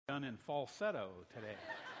done in falsetto today.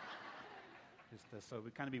 So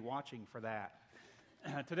we kind of be watching for that.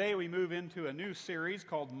 Today we move into a new series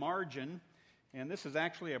called Margin, and this is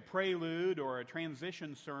actually a prelude or a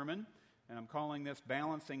transition sermon, and I'm calling this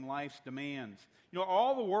Balancing Life's Demands. You know,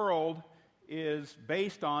 all the world is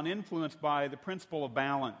based on, influenced by the principle of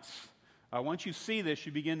balance. Once you see this,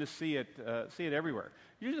 you begin to see it everywhere.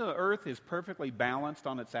 Usually the earth is perfectly balanced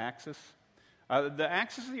on its axis. The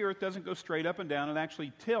axis of the earth doesn't go straight up and down. It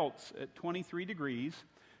actually tilts at 23 degrees,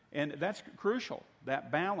 and that's crucial, that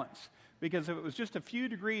balance. Because if it was just a few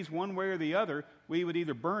degrees one way or the other, we would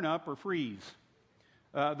either burn up or freeze.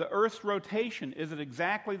 The earth's rotation is at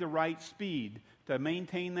exactly the right speed to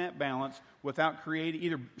maintain that balance without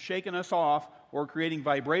either shaking us off or creating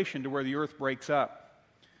vibration to where the earth breaks up.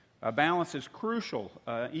 Balance is crucial,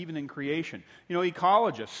 even in creation. You know,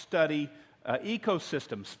 ecologists study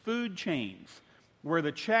ecosystems, food chains, where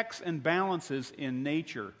the checks and balances in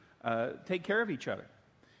nature take care of each other.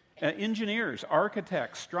 Engineers,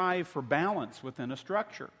 architects strive for balance within a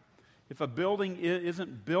structure. If a building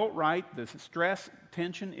isn't built right, the stress,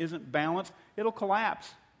 tension isn't balanced, it'll collapse.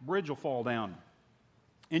 Bridge will fall down.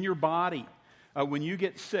 In your body, when you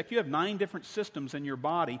get sick, you have 9 different systems in your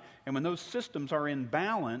body, and when those systems are in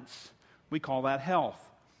balance, we call that health.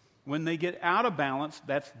 When they get out of balance,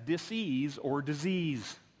 that's disease or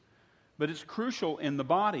disease. But it's crucial in the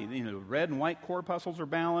body. You know, red and white corpuscles are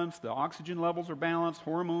balanced, the oxygen levels are balanced,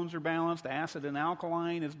 hormones are balanced, acid and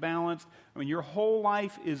alkaline is balanced. I mean, your whole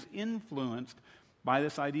life is influenced by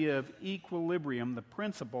this idea of equilibrium, the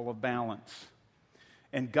principle of balance.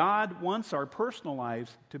 And God wants our personal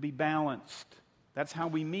lives to be balanced. That's how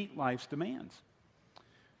we meet life's demands.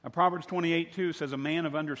 Proverbs 28:2 says, "A man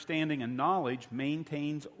of understanding and knowledge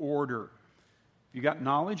maintains order." If you got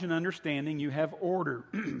knowledge and understanding, you have order.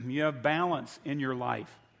 You have balance in your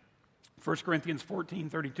life. 1 Corinthians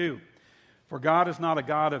 14:32, "For God is not a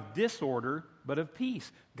God of disorder, but of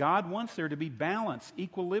peace." God wants there to be balance,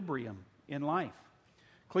 equilibrium in life.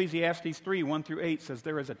 Ecclesiastes 3:1-8 says,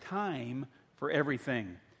 "There is a time for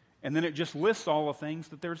everything." And then it just lists all the things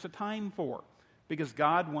that there's a time for, because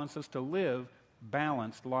God wants us to live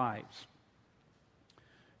balanced lives.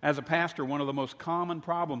 As a pastor, one of the most common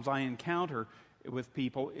problems I encounter with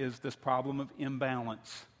people is this problem of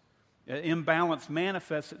imbalance. Imbalance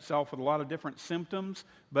manifests itself with a lot of different symptoms,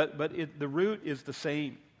 but the root is the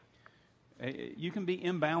same. You can be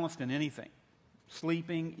imbalanced in anything.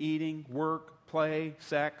 Sleeping, eating, work, play,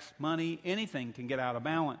 sex, money, anything can get out of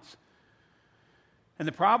balance. And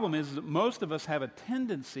the problem is that most of us have a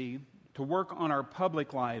tendency to work on our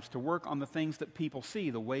public lives, to work on the things that people see,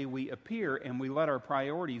 the way we appear, and we let our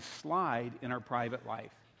priorities slide in our private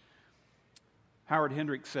life. Howard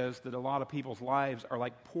Hendricks says that a lot of people's lives are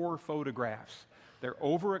like poor photographs. They're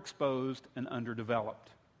overexposed and underdeveloped.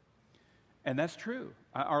 And that's true.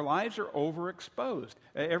 Our lives are overexposed.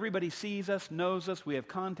 Everybody sees us, knows us. We have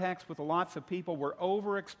contacts with lots of people. We're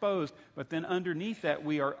overexposed, but then underneath that,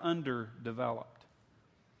 we are underdeveloped.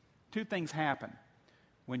 2 things happen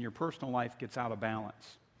when your personal life gets out of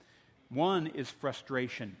balance. One is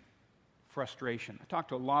frustration. Frustration. I talk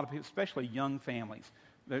to a lot of people, especially young families,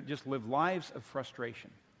 that just live lives of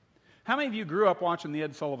frustration. How many of you grew up watching the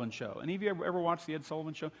Ed Sullivan Show? Any of you ever watched the Ed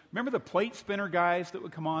Sullivan Show? Remember the plate spinner guys that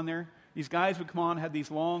would come on there? These guys would come on, had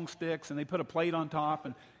these long sticks, and they put a plate on top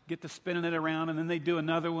and get to spinning it around, and then they'd do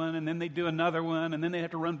another one, and then they'd do another one, and then they'd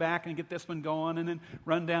have to run back and get this one going, and then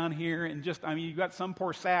run down here, and you got some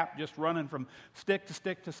poor sap just running from stick to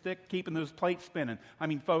stick to stick, keeping those plates spinning. I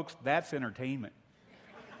mean, folks, that's entertainment.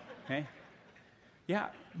 Okay? Yeah,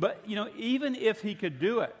 but, you know, even if he could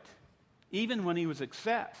do it, even when he was a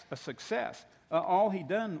success, all he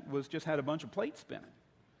done was just had a bunch of plates spinning.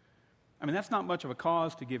 I mean, that's not much of a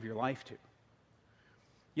cause to give your life to.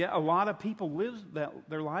 Yeah, a lot of people live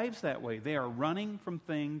their lives that way. They are running from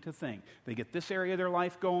thing to thing. They get this area of their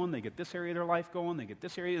life going, they get this area of their life going, they get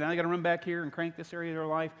this area, now they got to run back here and crank this area of their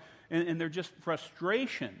life, and they're just,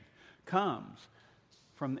 frustration comes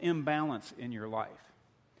from the imbalance in your life,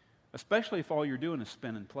 especially if all you're doing is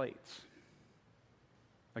spinning plates.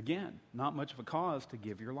 Again, not much of a cause to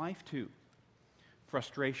give your life to.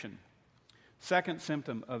 Frustration. Second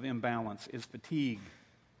symptom of imbalance is fatigue.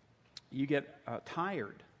 You get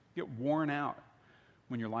tired, you get worn out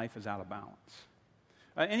when your life is out of balance.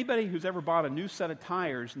 Anybody who's ever bought a new set of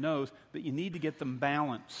tires knows that you need to get them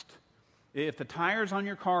balanced. If the tires on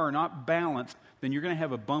your car are not balanced, then you're going to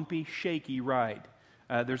have a bumpy, shaky ride.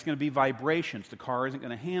 There's going to be vibrations. The car isn't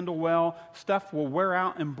going to handle well. Stuff will wear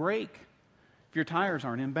out and break if your tires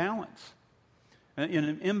aren't in balance. And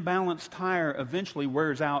an imbalanced tire eventually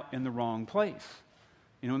wears out in the wrong place.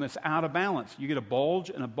 When it's out of balance, you get a bulge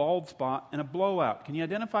and a bald spot and a blowout. Can you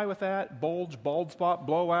identify with that? Bulge, bald spot,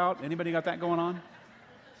 blowout. Anybody got that going on?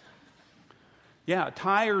 Yeah,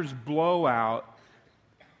 tires blow out,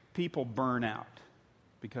 people burn out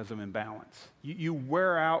because of imbalance. You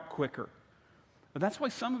wear out quicker. But that's why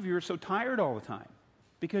some of you are so tired all the time,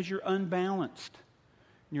 because you're unbalanced.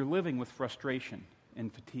 And you're living with frustration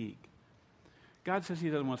and fatigue. God says He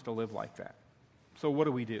doesn't want us to live like that. So what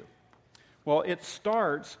do we do? Well, it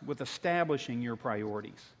starts with establishing your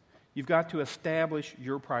priorities. You've got to establish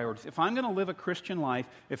your priorities. If I'm going to live a Christian life,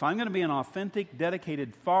 if I'm going to be an authentic,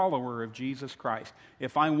 dedicated follower of Jesus Christ,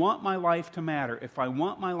 if I want my life to matter, if I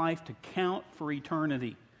want my life to count for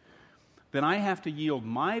eternity, then I have to yield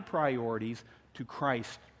my priorities to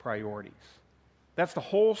Christ's priorities. That's the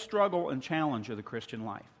whole struggle and challenge of the Christian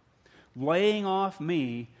life. Laying off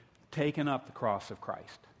me, taking up the cross of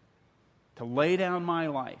Christ. To lay down my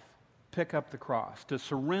life, pick up the cross, to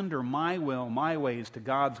surrender my will, my ways to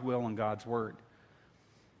God's will and God's word.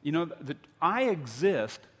 I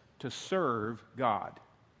exist to serve God.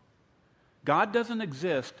 God doesn't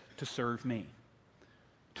exist to serve me.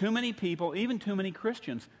 Too many people, even too many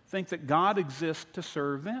Christians, think that God exists to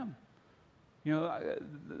serve them.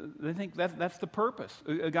 They think that's the purpose.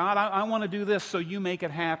 God, I want to do this, so you make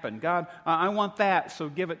it happen. God, I want that, so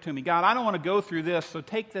give it to me. God, I don't want to go through this, so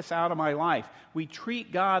take this out of my life. We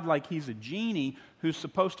treat God like He's a genie who's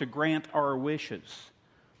supposed to grant our wishes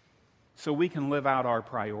so we can live out our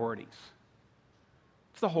priorities.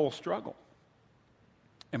 It's the whole struggle.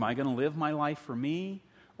 Am I going to live my life for me,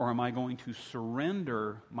 or am I going to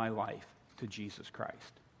surrender my life to Jesus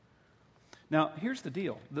Christ? Now, here's the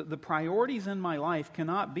deal. The priorities in my life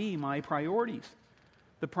cannot be my priorities.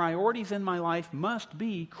 The priorities in my life must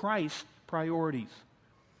be Christ's priorities.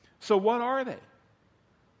 So what are they?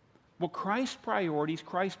 Well, Christ's priorities,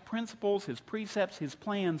 Christ's principles, His precepts, His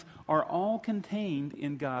plans are all contained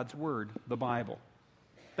in God's Word, the Bible.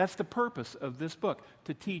 That's the purpose of this book,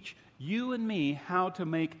 to teach you and me how to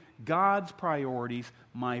make God's priorities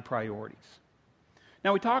my priorities.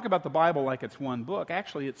 Now, we talk about the Bible like it's one book.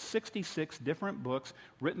 Actually, it's 66 different books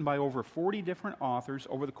written by over 40 different authors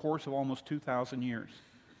over the course of almost 2,000 years.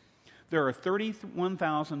 There are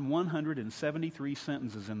 31,173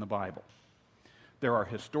 sentences in the Bible. There are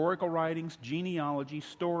historical writings, genealogy,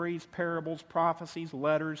 stories, parables, prophecies,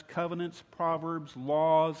 letters, covenants, proverbs,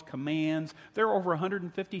 laws, commands. There are over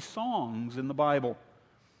 150 songs in the Bible.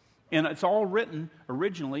 And it's all written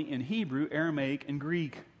originally in Hebrew, Aramaic, and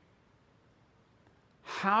Greek.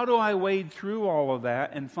 How do I wade through all of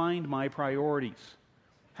that and find my priorities?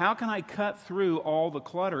 How can I cut through all the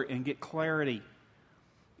clutter and get clarity?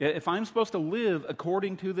 If I'm supposed to live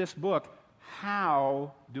according to this book,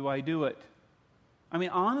 how do I do it? I mean,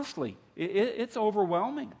 honestly, it's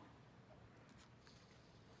overwhelming.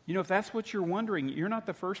 If that's what you're wondering, you're not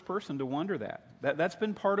the first person to wonder that. That's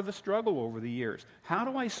been part of the struggle over the years. How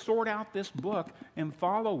do I sort out this book and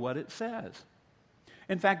follow what it says?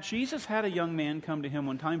 In fact, Jesus had a young man come to Him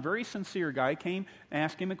one time, very sincere guy, came and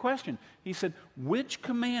asked Him a question. He said, "Which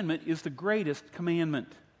commandment is the greatest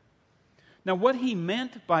commandment?" Now, what He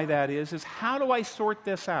meant by that is how do I sort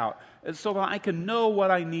this out so that I can know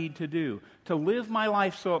what I need to do, to live my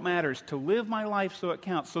life so it matters, to live my life so it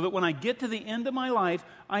counts, so that when I get to the end of my life,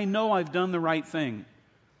 I know I've done the right thing.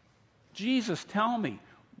 Jesus, tell me,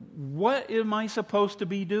 what am I supposed to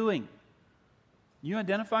be doing? You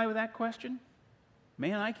identify with that question?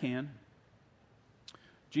 Man, I can.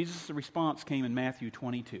 Jesus' response came in Matthew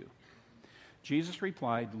 22. Jesus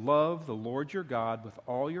replied, "Love the Lord your God with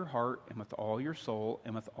all your heart and with all your soul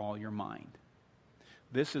and with all your mind.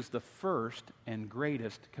 This is the first and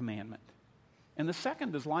greatest commandment. And the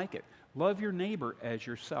second is like it. Love your neighbor as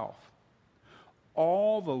yourself.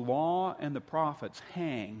 All the law and the prophets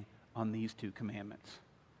hang on these two commandments."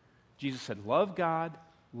 Jesus said, love God,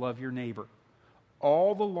 love your neighbor.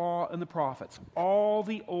 All the law and the prophets, all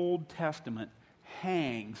the Old Testament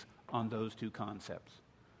hangs on those two concepts.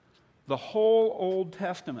 The whole Old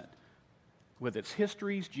Testament, with its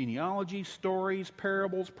histories, genealogies, stories,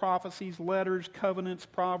 parables, prophecies, letters, covenants,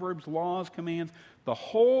 proverbs, laws, commands, the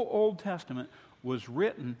whole Old Testament was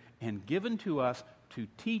written and given to us to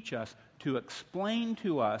teach us, to explain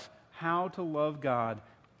to us how to love God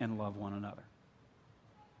and love one another.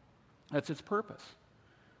 That's its purpose.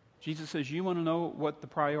 Jesus says, you want to know what the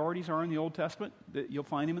priorities are in the Old Testament? You'll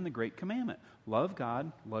find them in the Great Commandment. Love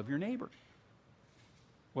God, love your neighbor.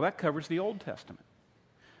 Well, that covers the Old Testament.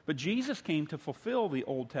 But Jesus came to fulfill the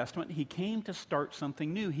Old Testament. He came to start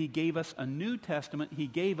something new. He gave us a New Testament. He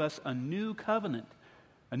gave us a new covenant.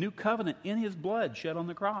 A new covenant in his blood shed on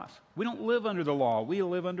the cross. We don't live under the law. We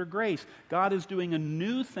live under grace. God is doing a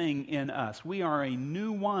new thing in us. We are a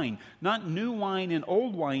new wine. Not new wine in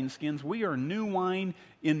old wineskins. We are new wine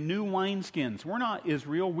in new wineskins. We're not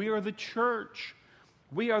Israel. We are the church.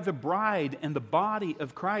 We are the bride and the body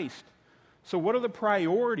of Christ. So what are the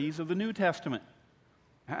priorities of the New Testament?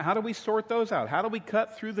 How do we sort those out? How do we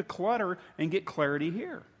cut through the clutter and get clarity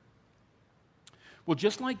here? Well,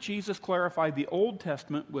 just like Jesus clarified the Old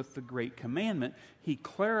Testament with the Great Commandment, he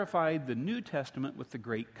clarified the New Testament with the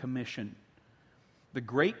Great Commission. The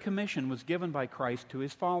Great Commission was given by Christ to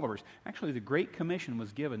his followers. Actually, the Great Commission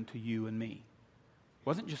was given to you and me. It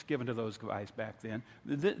wasn't just given to those guys back then.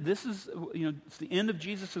 This is, it's the end of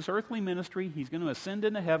Jesus' earthly ministry. He's going to ascend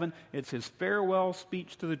into heaven. It's his farewell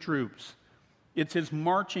speech to the troops. It's his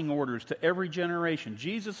marching orders to every generation.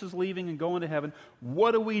 Jesus is leaving and going to heaven.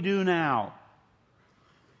 What do we do now?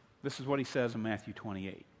 This is what he says in Matthew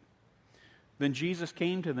 28. Then Jesus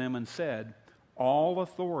came to them and said, "All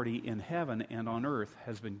authority in heaven and on earth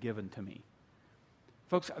has been given to me."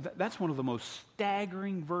 Folks, that's one of the most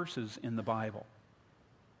staggering verses in the Bible.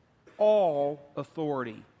 All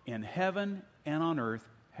authority in heaven and on earth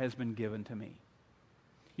has been given to me.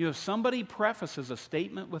 If somebody prefaces a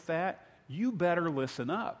statement with that, you better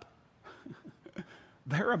listen up.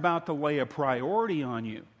 They're about to lay a priority on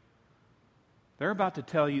you. They're about to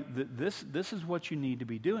tell you that this is what you need to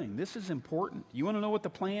be doing. This is important. You want to know what the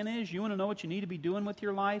plan is? You want to know what you need to be doing with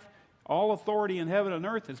your life? All authority in heaven and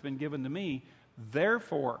earth has been given to me.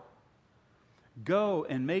 Therefore, go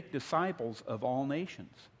and make disciples of all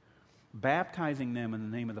nations, baptizing them in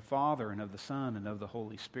the name of the Father and of the Son and of the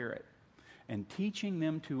Holy Spirit, and teaching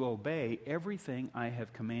them to obey everything I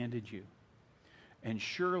have commanded you. And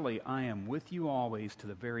surely I am with you always to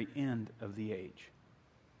the very end of the age.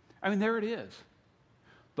 I mean, there it is.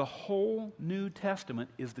 The whole New Testament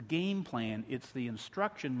is the game plan. It's the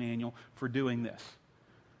instruction manual for doing this.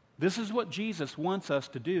 This is what Jesus wants us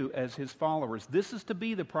to do as his followers. This is to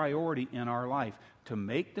be the priority in our life, to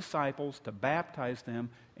make disciples, to baptize them,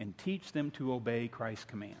 and teach them to obey Christ's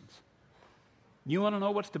commands. You want to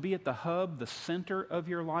know what's to be at the hub, the center of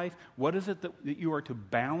your life? What is it that you are to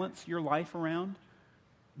balance your life around?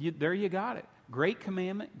 There you got it. Great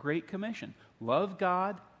commandment, great commission. Love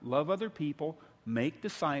God, love other people, make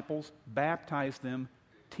disciples, baptize them,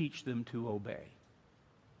 teach them to obey.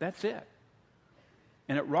 That's it.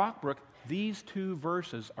 And at Rockbrook, these two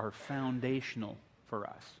verses are foundational for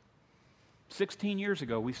us. 16 years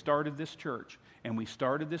ago, we started this church, and we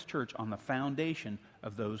started this church on the foundation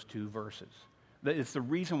of those two verses. It's the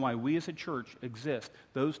reason why we as a church exist.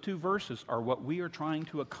 Those two verses are what we are trying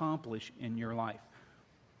to accomplish in your life.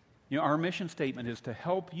 Our mission statement is to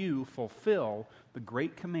help you fulfill the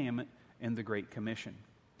Great Commandment and the Great Commission.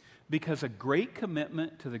 Because a great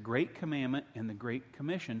commitment to the Great Commandment and the Great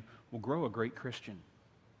Commission will grow a great Christian.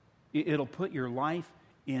 It'll put your life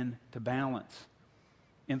into balance.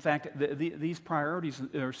 In fact, these priorities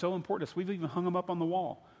are so important to us. We've even hung them up on the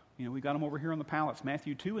wall. We've got them over here on the pallets,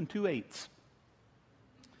 Matthew 2 and 2/8.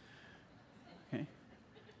 Okay?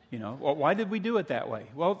 Why did we do it that way?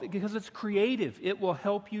 Well, because it's creative. It will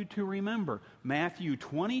help you to remember. Matthew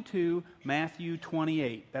 22, Matthew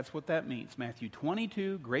 28. That's what that means. Matthew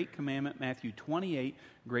 22, Great Commandment. Matthew 28,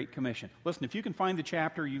 Great Commission. Listen, if you can find the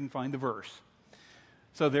chapter, you can find the verse.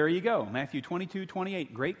 So there you go. Matthew 22,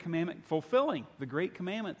 28. Great Commandment, fulfilling the Great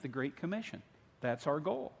Commandment, the Great Commission. That's our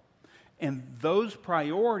goal. And those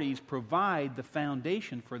priorities provide the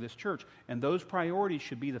foundation for this church. And those priorities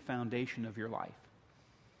should be the foundation of your life.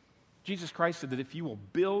 Jesus Christ said that if you will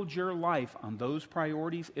build your life on those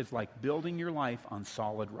priorities, it's like building your life on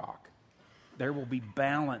solid rock. There will be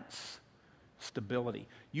balance, stability.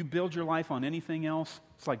 You build your life on anything else,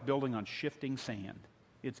 it's like building on shifting sand.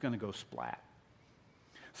 It's going to go splat.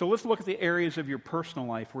 So let's look at the areas of your personal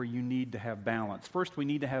life where you need to have balance. First, we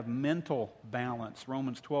need to have mental balance.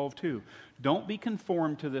 Romans 12:2. Don't be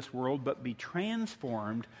conformed to this world, but be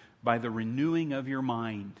transformed by the renewing of your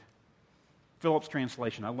mind. Phillips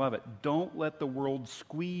translation, I love it. Don't let the world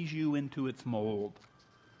squeeze you into its mold.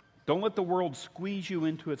 Don't let the world squeeze you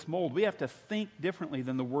into its mold. We have to think differently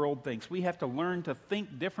than the world thinks. We have to learn to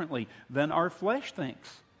think differently than our flesh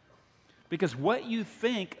thinks. Because what you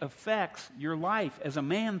think affects your life. As a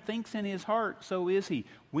man thinks in his heart, so is he.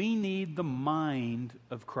 We need the mind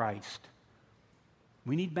of Christ.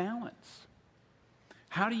 We need balance.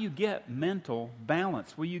 How do you get mental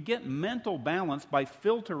balance? Well, you get mental balance by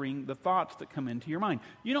filtering the thoughts that come into your mind.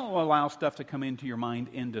 You don't allow stuff to come into your mind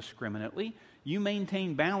indiscriminately. You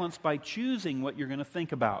maintain balance by choosing what you're going to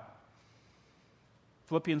think about.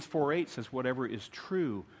 Philippians 4:8 says, whatever is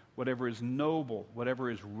true, whatever is noble, whatever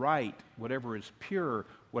is right, whatever is pure,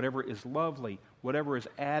 whatever is lovely, whatever is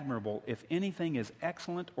admirable, if anything is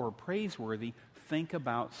excellent or praiseworthy, think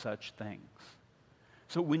about such things.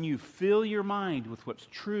 So when you fill your mind with what's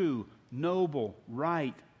true, noble,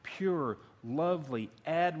 right, pure, lovely,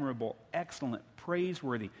 admirable, excellent,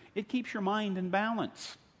 praiseworthy, it keeps your mind in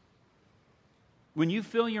balance. When you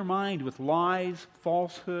fill your mind with lies,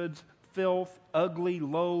 falsehoods, filth, ugly,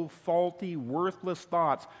 low, faulty, worthless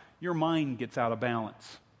thoughts, your mind gets out of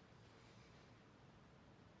balance.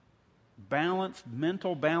 Balance,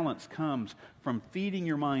 mental balance comes from feeding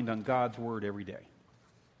your mind on God's Word every day.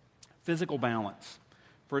 Physical balance.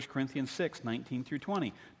 1 Corinthians 6, 19 through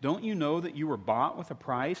 20. Don't you know that you were bought with a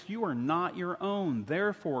price? You are not your own.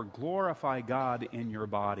 Therefore, glorify God in your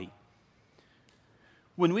body.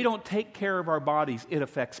 When we don't take care of our bodies, it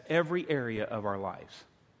affects every area of our lives.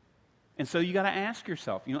 And so you got to ask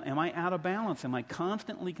yourself, am I out of balance? Am I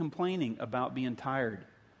constantly complaining about being tired?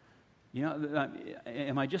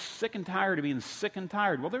 Am I just sick and tired of being sick and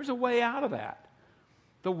tired? Well, there's a way out of that.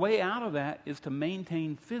 The way out of that is to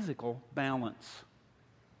maintain physical balance.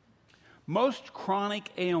 Most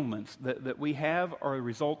chronic ailments that we have are a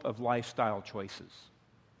result of lifestyle choices.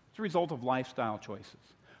 It's a result of lifestyle choices.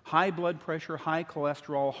 High blood pressure, high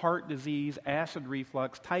cholesterol, heart disease, acid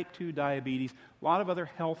reflux, type 2 diabetes, a lot of other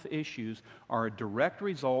health issues are a direct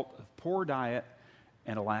result of poor diet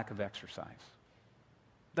and a lack of exercise.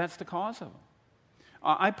 That's the cause of them.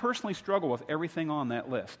 I personally struggle with everything on that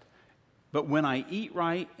list. But when I eat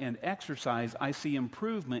right and exercise, I see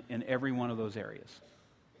improvement in every one of those areas.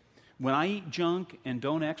 When I eat junk and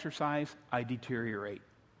don't exercise, I deteriorate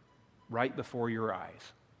right before your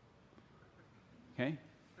eyes. Okay?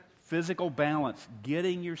 Physical balance,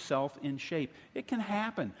 getting yourself in shape. It can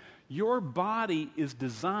happen. Your body is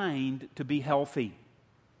designed to be healthy.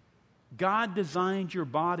 God designed your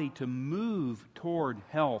body to move toward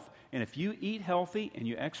health. And if you eat healthy and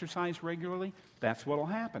you exercise regularly, that's what will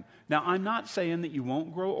happen. Now, I'm not saying that you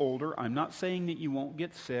won't grow older. I'm not saying that you won't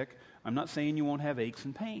get sick. I'm not saying you won't have aches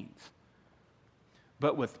and pains.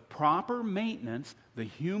 But with proper maintenance, the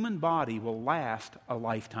human body will last a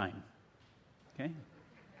lifetime. Okay?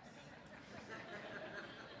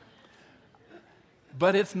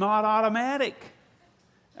 But it's not automatic.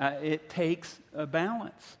 It takes a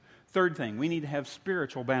balance. Third thing, we need to have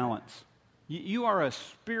spiritual balance. You are a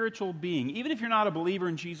spiritual being. Even if you're not a believer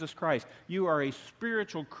in Jesus Christ, you are a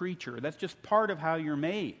spiritual creature. That's just part of how you're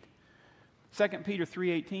made. 2 Peter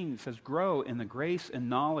 3:18 says, grow in the grace and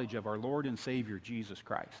knowledge of our Lord and Savior, Jesus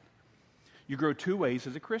Christ. You grow two ways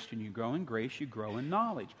as a Christian. You grow in grace, you grow in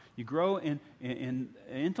knowledge. You grow in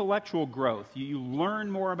intellectual growth. You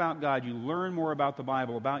learn more about God. You learn more about the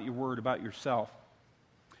Bible, about your Word, about yourself.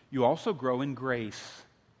 You also grow in grace.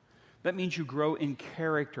 That means you grow in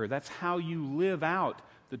character. That's how you live out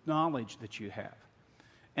the knowledge that you have.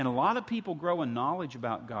 And a lot of people grow in knowledge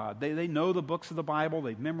about God. They know the books of the Bible.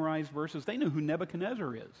 They've memorized verses. They know who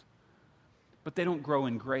Nebuchadnezzar is. But they don't grow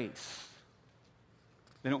in grace.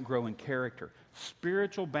 They don't grow in character.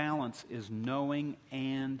 Spiritual balance is knowing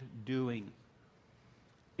and doing.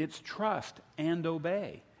 It's trust and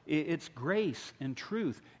obey. It's grace and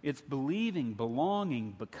truth. It's believing,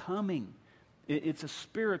 belonging, becoming. It's a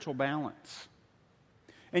spiritual balance.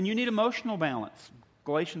 And you need emotional balance.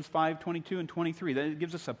 Galatians 5:22 and 23. That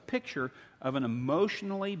gives us a picture of an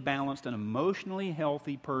emotionally balanced and emotionally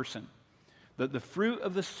healthy person. The fruit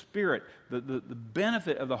of the Spirit, the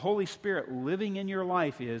benefit of the Holy Spirit living in your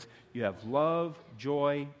life is you have love,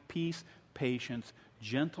 joy, peace, patience,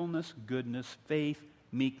 gentleness, goodness, faith,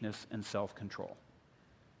 meekness, and self-control.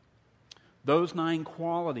 Those 9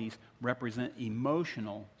 qualities represent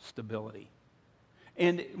emotional stability.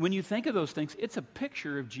 And when you think of those things, it's a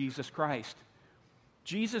picture of Jesus Christ.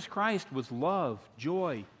 Jesus Christ was love,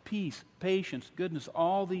 joy, peace, patience, goodness,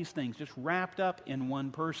 all these things just wrapped up in one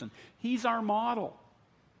person. He's our model.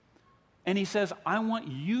 And he says, I want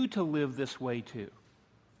you to live this way too.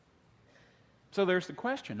 So there's the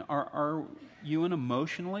question, are you an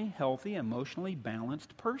emotionally healthy, emotionally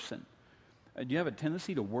balanced person? Do you have a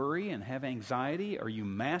tendency to worry and have anxiety? Are you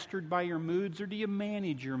mastered by your moods, or do you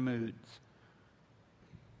manage your moods?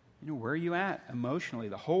 Where are you at emotionally?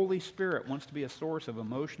 The Holy Spirit wants to be a source of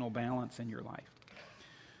emotional balance in your life.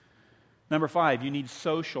 Number 5, you need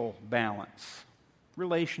social balance,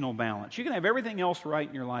 relational balance. You can have everything else right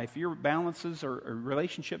in your life. Your balances or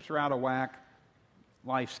relationships are out of whack.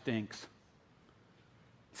 Life stinks.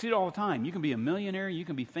 See it all the time. You can be a millionaire, you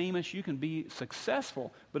can be famous, you can be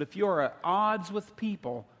successful, but if you're at odds with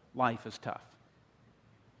people, life is tough.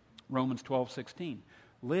 Romans 12:16.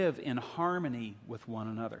 live in harmony with one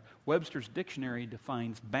another. Webster's dictionary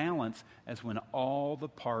defines balance as when all the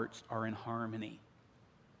parts are in harmony.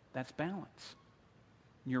 That's balance.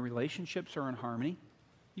 Your relationships are in harmony,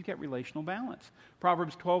 you get relational balance.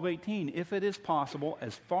 Proverbs 12:18, if it is possible,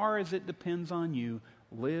 as far as it depends on you,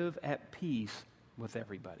 live at peace with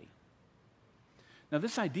everybody. Now,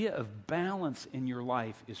 this idea of balance in your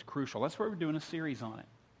life is crucial. That's why we're doing a series on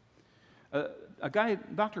it. A guy,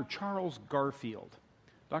 Dr. Charles Garfield.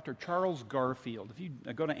 Dr. Charles Garfield, if you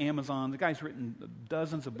go to Amazon, the guy's written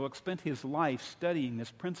dozens of books, spent his life studying this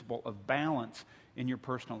principle of balance in your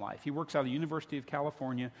personal life. He works out of the University of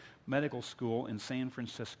California Medical School in San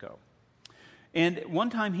Francisco. And one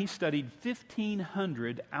time he studied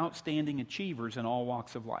 1,500 outstanding achievers in all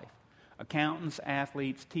walks of life. Accountants,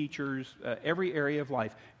 athletes, teachers, every area of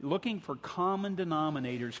life, looking for common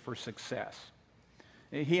denominators for success.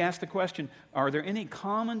 He asked the question, are there any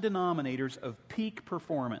common denominators of peak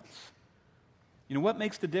performance? You know, what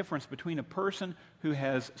makes the difference between a person who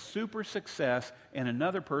has super success and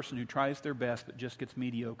another person who tries their best but just gets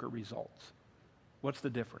mediocre results? What's the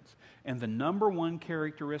difference? And the number one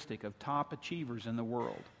characteristic of top achievers in the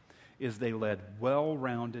world is they led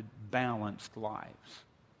well-rounded, balanced lives.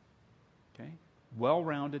 Okay?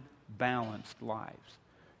 Well-rounded, balanced lives.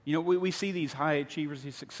 You know, we see these high achievers,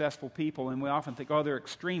 these successful people, and we often think, oh, they're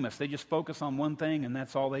extremists. They just focus on one thing, and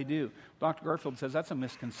that's all they do. Dr. Garfield says that's a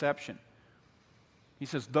misconception. He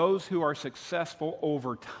says those who are successful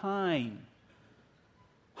over time,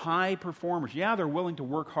 high performers, yeah, they're willing to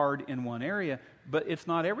work hard in one area, but it's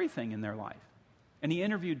not everything in their life. And he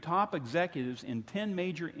interviewed top executives in 10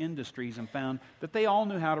 major industries and found that they all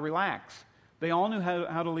knew how to relax. They all knew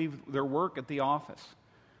how to leave their work at the office.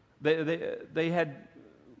 They had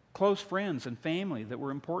close friends and family that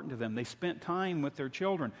were important to them. They spent time with their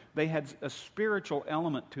children. They had a spiritual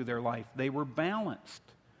element to their life. They were balanced.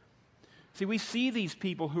 See, we see these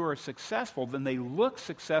people who are successful, then they look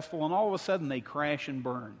successful, and all of a sudden they crash and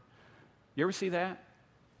burn. You ever see that?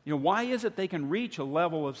 You know, why is it they can reach a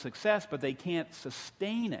level of success, but they can't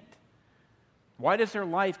sustain it? Why does their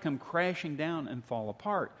life come crashing down and fall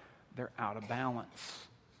apart? They're out of balance.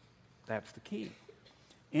 That's the key.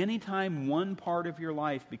 Anytime one part of your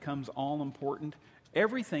life becomes all important,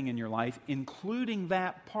 everything in your life, including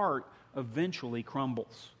that part, eventually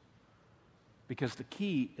crumbles. Because the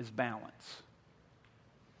key is balance.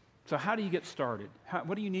 So how do you get started?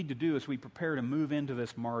 What do you need to do as we prepare to move into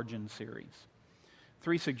this margin series?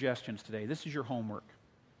 3 suggestions today. This is your homework.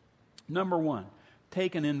 Number 1,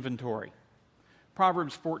 take an inventory.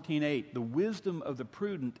 Proverbs 14:8, the wisdom of the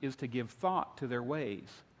prudent is to give thought to their ways,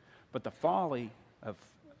 but the folly of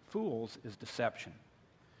fools is deception.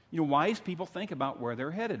 You know, wise people think about where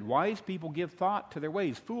they're headed. Wise people give thought to their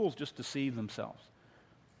ways. Fools just deceive themselves.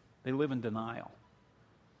 They live in denial.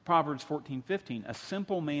 Proverbs 14:15, a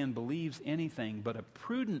simple man believes anything, but a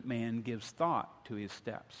prudent man gives thought to his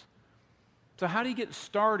steps. So how do you get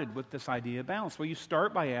started with this idea of balance? Well, you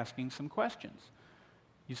start by asking some questions.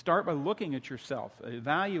 You start by looking at yourself,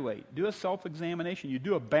 evaluate, do a self-examination. You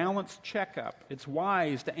do a balance checkup. It's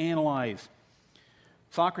wise to analyze.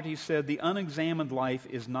 Socrates said, the unexamined life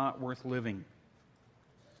is not worth living.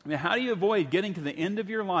 I mean, how do you avoid getting to the end of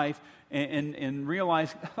your life and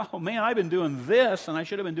realize, oh man, I've been doing this and I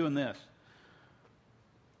should have been doing this?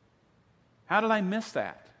 How did I miss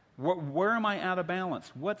that? Where am I out of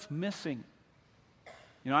balance? What's missing?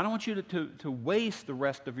 You know, I don't want you to waste the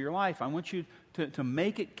rest of your life. I want you to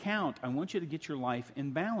make it count. I want you to get your life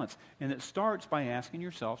in balance. And it starts by asking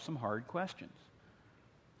yourself some hard questions.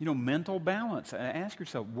 You know, mental balance. Ask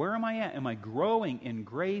yourself, where am I at? Am I growing in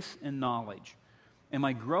grace and knowledge? Am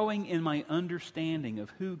I growing in my understanding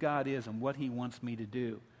of who God is and what He wants me to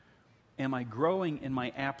do? Am I growing in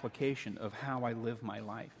my application of how I live my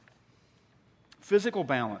life? Physical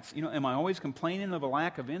balance. You know, am I always complaining of a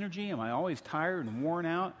lack of energy? Am I always tired and worn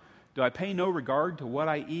out? Do I pay no regard to what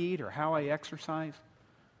I eat or how I exercise?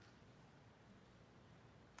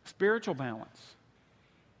 Spiritual balance.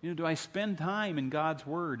 You know, do I spend time in God's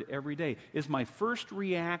Word every day? Is my first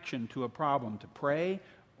reaction to a problem to pray,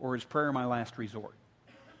 or is prayer my last resort?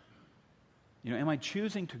 You know, am I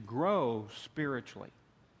choosing to grow spiritually?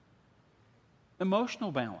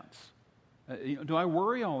 Emotional balance. You know, do I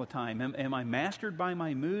worry all the time? Am I mastered by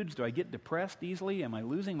my moods? Do I get depressed easily? Am I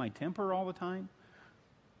losing my temper all the time?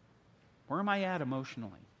 Where am I at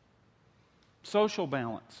emotionally? Social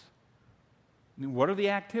balance. I mean, what are the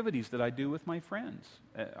activities that I do with my friends?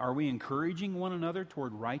 Are we encouraging one another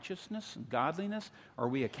toward righteousness and godliness? Are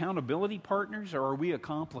we accountability partners or are we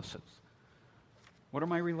accomplices? What are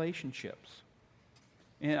my relationships?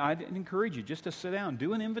 And I'd encourage you just to sit down,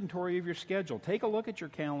 do an inventory of your schedule. Take a look at your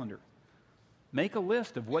calendar. Make a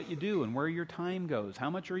list of what you do and where your time goes. How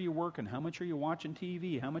much are you working? How much are you watching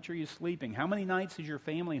TV? How much are you sleeping? How many nights is your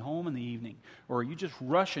family home in the evening? Or are you just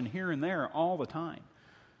rushing here and there all the time?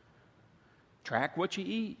 Track what you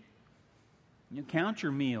eat. You count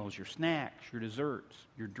your meals, your snacks, your desserts,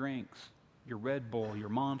 your drinks, your Red Bull, your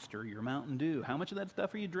Monster, your Mountain Dew. How much of that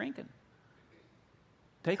stuff are you drinking?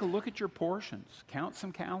 Take a look at your portions. Count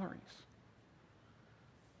some calories.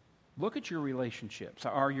 Look at your relationships.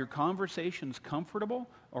 Are your conversations comfortable,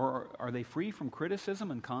 or are they free from criticism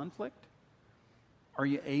and conflict? Are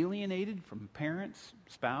you alienated from parents,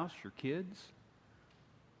 spouse, your kids?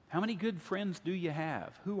 How many good friends do you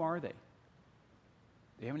have? Who are they?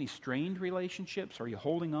 Do you have any strained relationships? Are you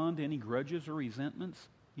holding on to any grudges or resentments?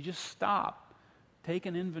 You just stop, take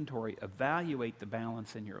an inventory, evaluate the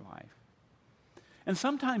balance in your life. And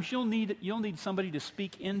sometimes you'll need somebody to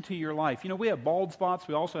speak into your life. We have bald spots,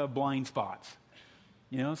 we also have blind spots.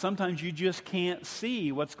 Sometimes you just can't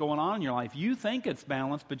see what's going on in your life. You think it's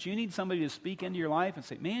balanced, but you need somebody to speak into your life and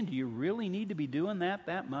say, man, do you really need to be doing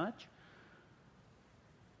that much?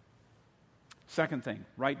 Second thing,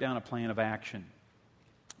 write down a plan of action.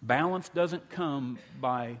 Balance doesn't come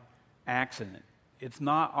by accident. It's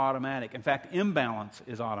not automatic. In fact, imbalance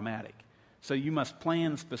is automatic. So you must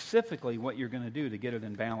plan specifically what you're going to do to get it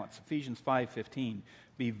in balance. Ephesians 5:15,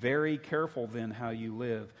 be very careful then how you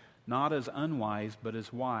live, not as unwise, but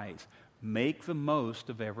as wise. Make the most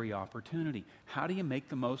of every opportunity. How do you make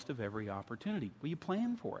the most of every opportunity? Well, you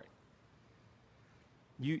plan for it.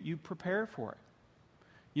 You prepare for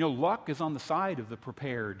it. Luck is on the side of the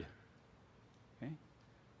prepared. Okay?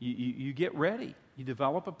 You get ready. You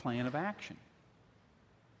develop a plan of action.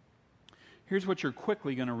 Here's what you're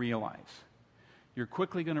quickly going to realize. You're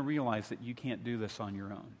quickly going to realize that you can't do this on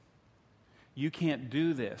your own. You can't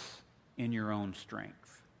do this in your own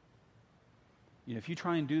strength. If you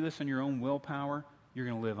try and do this in your own willpower, you're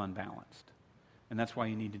going to live unbalanced. And that's why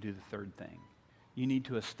you need to do the third thing. You need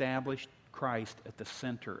to establish Christ at the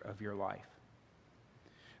center of your life.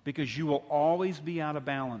 Because you will always be out of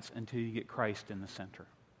balance until you get Christ in the center.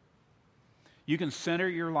 You can center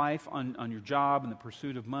your life on your job and the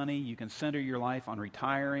pursuit of money. You can center your life on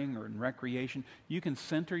retiring or in recreation. You can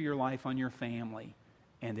center your life on your family,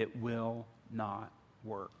 and it will not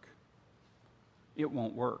work. It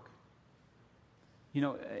won't work.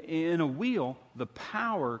 In a wheel, the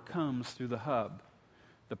power comes through the hub.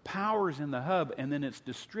 The power is in the hub, and then it's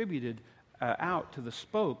distributed out to the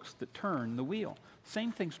spokes that turn the wheel.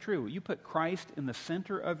 Same thing's true. You put Christ in the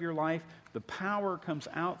center of your life, the power comes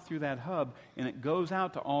out through that hub, and it goes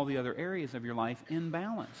out to all the other areas of your life in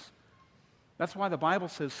balance. That's why the Bible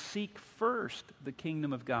says, seek first the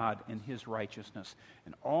kingdom of God and His righteousness,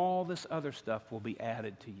 and all this other stuff will be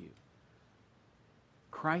added to you.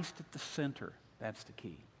 Christ at the center, that's the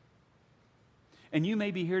key. And you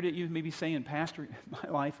may be here, you may be saying, Pastor, my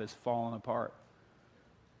life has fallen apart.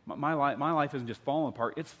 My life isn't just falling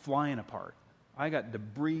apart, it's flying apart. I got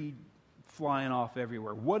debris flying off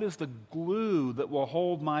everywhere. What is the glue that will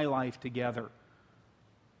hold my life together?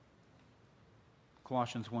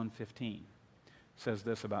 Colossians 1:15 says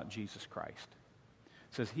this about Jesus Christ.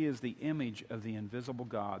 It says, He is the image of the invisible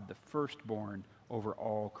God, the firstborn over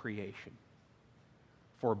all creation.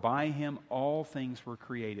 For by Him all things were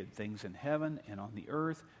created, things in heaven and on the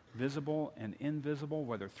earth, visible and invisible,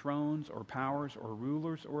 whether thrones or powers or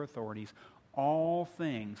rulers or authorities. All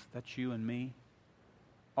things, that's you and me,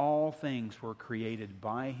 all things were created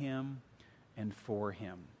by Him and for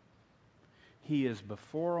Him. He is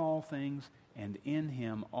before all things, and in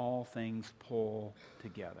Him all things pull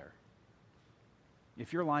together.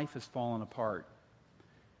 If your life has fallen apart,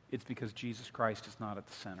 it's because Jesus Christ is not at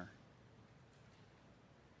the center.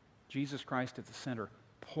 Jesus Christ at the center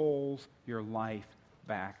pulls your life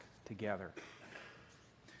back together.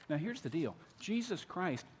 Now here's the deal. Jesus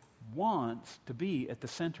Christ wants to be at the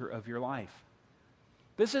center of your life.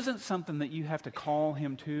 This isn't something that you have to call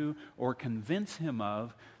Him to or convince Him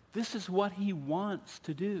of. This is what He wants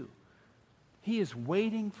to do. He is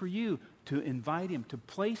waiting for you to invite Him, to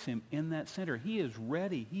place Him in that center. He is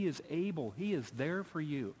ready. He is able. He is there for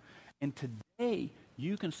you. And today,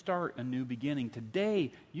 you can start a new beginning.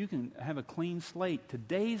 Today, you can have a clean slate.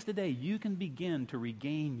 Today's the day you can begin to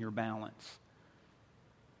regain your balance.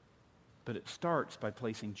 But it starts by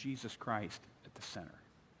placing Jesus Christ at the center.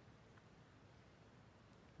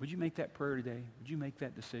 Would you make that prayer today? Would you make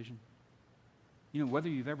that decision? Whether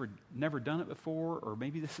you've never done it before, or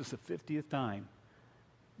maybe this is the 50th time,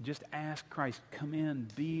 just ask Christ, come in,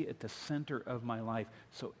 be at the center of my life,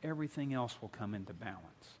 so everything else will come into balance.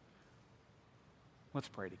 Let's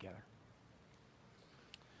pray together.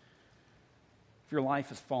 If your life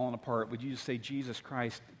has fallen apart, would you just say, Jesus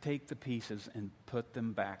Christ, take the pieces and put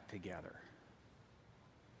them back together?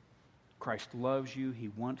 Christ loves you. He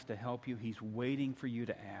wants to help you. He's waiting for you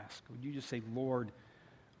to ask. Would you just say, Lord,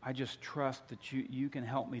 I just trust that you can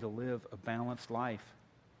help me to live a balanced life.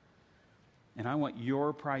 And I want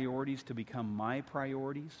your priorities to become my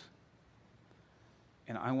priorities.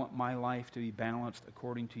 And I want my life to be balanced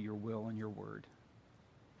according to your will and your word.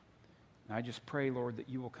 And I just pray, Lord, that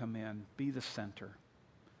you will come in, be the center.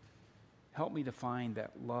 Help me to find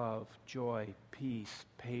that love, joy, peace,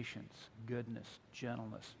 patience, goodness,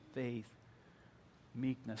 gentleness, faith,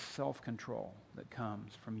 meekness, self-control that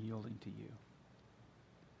comes from yielding to you.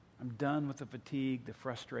 I'm done with the fatigue, the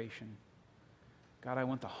frustration. God, I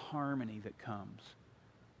want the harmony that comes.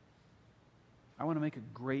 I want to make a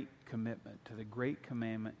great commitment to the great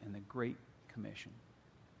commandment and the great commission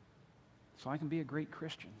so I can be a great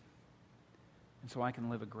Christian and so I can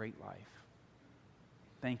live a great life.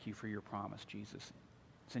 Thank you for your promise, Jesus.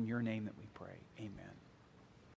 It's in your name that we pray. Amen.